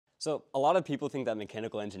So a lot of people think that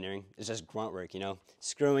mechanical engineering is just grunt work,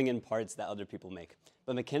 screwing in parts that other people make.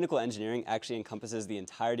 But mechanical engineering actually encompasses the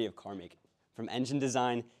entirety of car making, from engine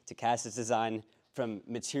design to chassis design, from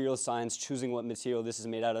material science, choosing what material this is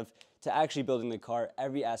made out of, to actually building the car.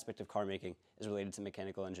 Every aspect of car making is related to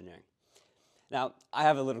mechanical engineering. Now, I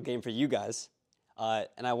have a little game for you guys,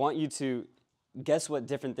 and I want you to guess what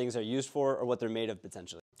different things are used for or what they're made of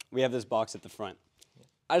potentially. We have this box at the front.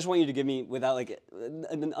 I just want you to give me, without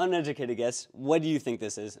an uneducated guess, what do you think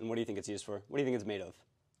this is and what do you think it's used for? What do you think it's made of?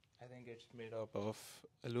 I think it's made up of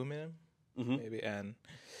aluminum, maybe, and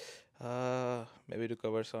maybe to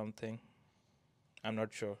cover something. I'm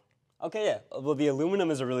not sure. Okay, yeah. Well, the aluminum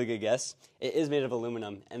is a really good guess. It is made of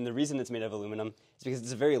aluminum, and the reason it's made of aluminum is because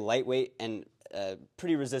it's a very lightweight and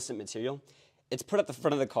pretty resistant material. It's put at the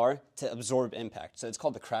front of the car to absorb impact, so it's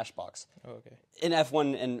called the crash box. Oh, okay. In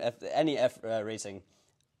F1 and any racing,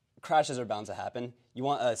 crashes are bound to happen. You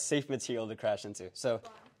want a safe material to crash into. So,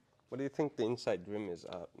 what do you think the inside rim is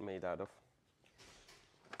made out of?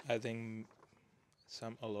 I think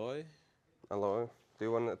some alloy. Alloy. Do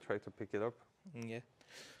you want to try to pick it up? Yeah.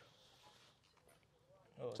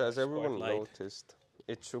 Oh, So as that's everyone quite light. noticed,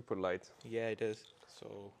 it's super light. Yeah, it is.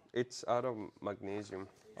 So, It's out of magnesium.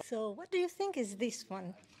 So what do you think is this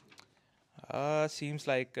one? seems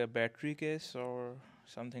like a battery case or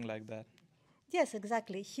something like that. Yes,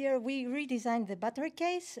 exactly. Here we redesigned the battery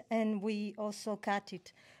case and we also cut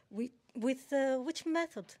it. With which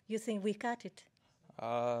method you think we cut it?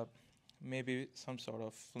 Maybe some sort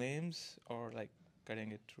of flames or like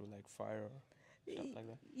cutting it through like fire or stuff like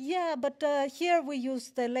that. Yeah, but here we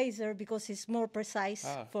use the laser because it's more precise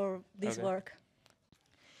for this okay. work.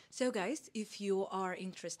 So guys, if you are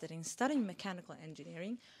interested in studying mechanical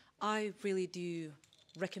engineering, I really do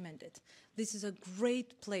recommend it. This is a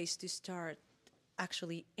great place to start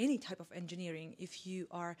actually any type of engineering if you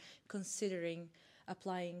are considering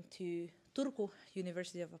applying to Turku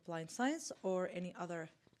University of Applied Science or any other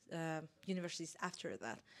universities after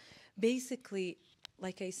that. Basically,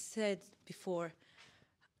 like I said before,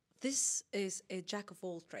 this is a jack of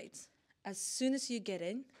all trades. As soon as you get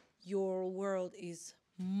in, your world is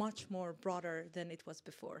much more broader than it was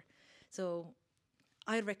before. So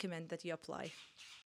I recommend that you apply.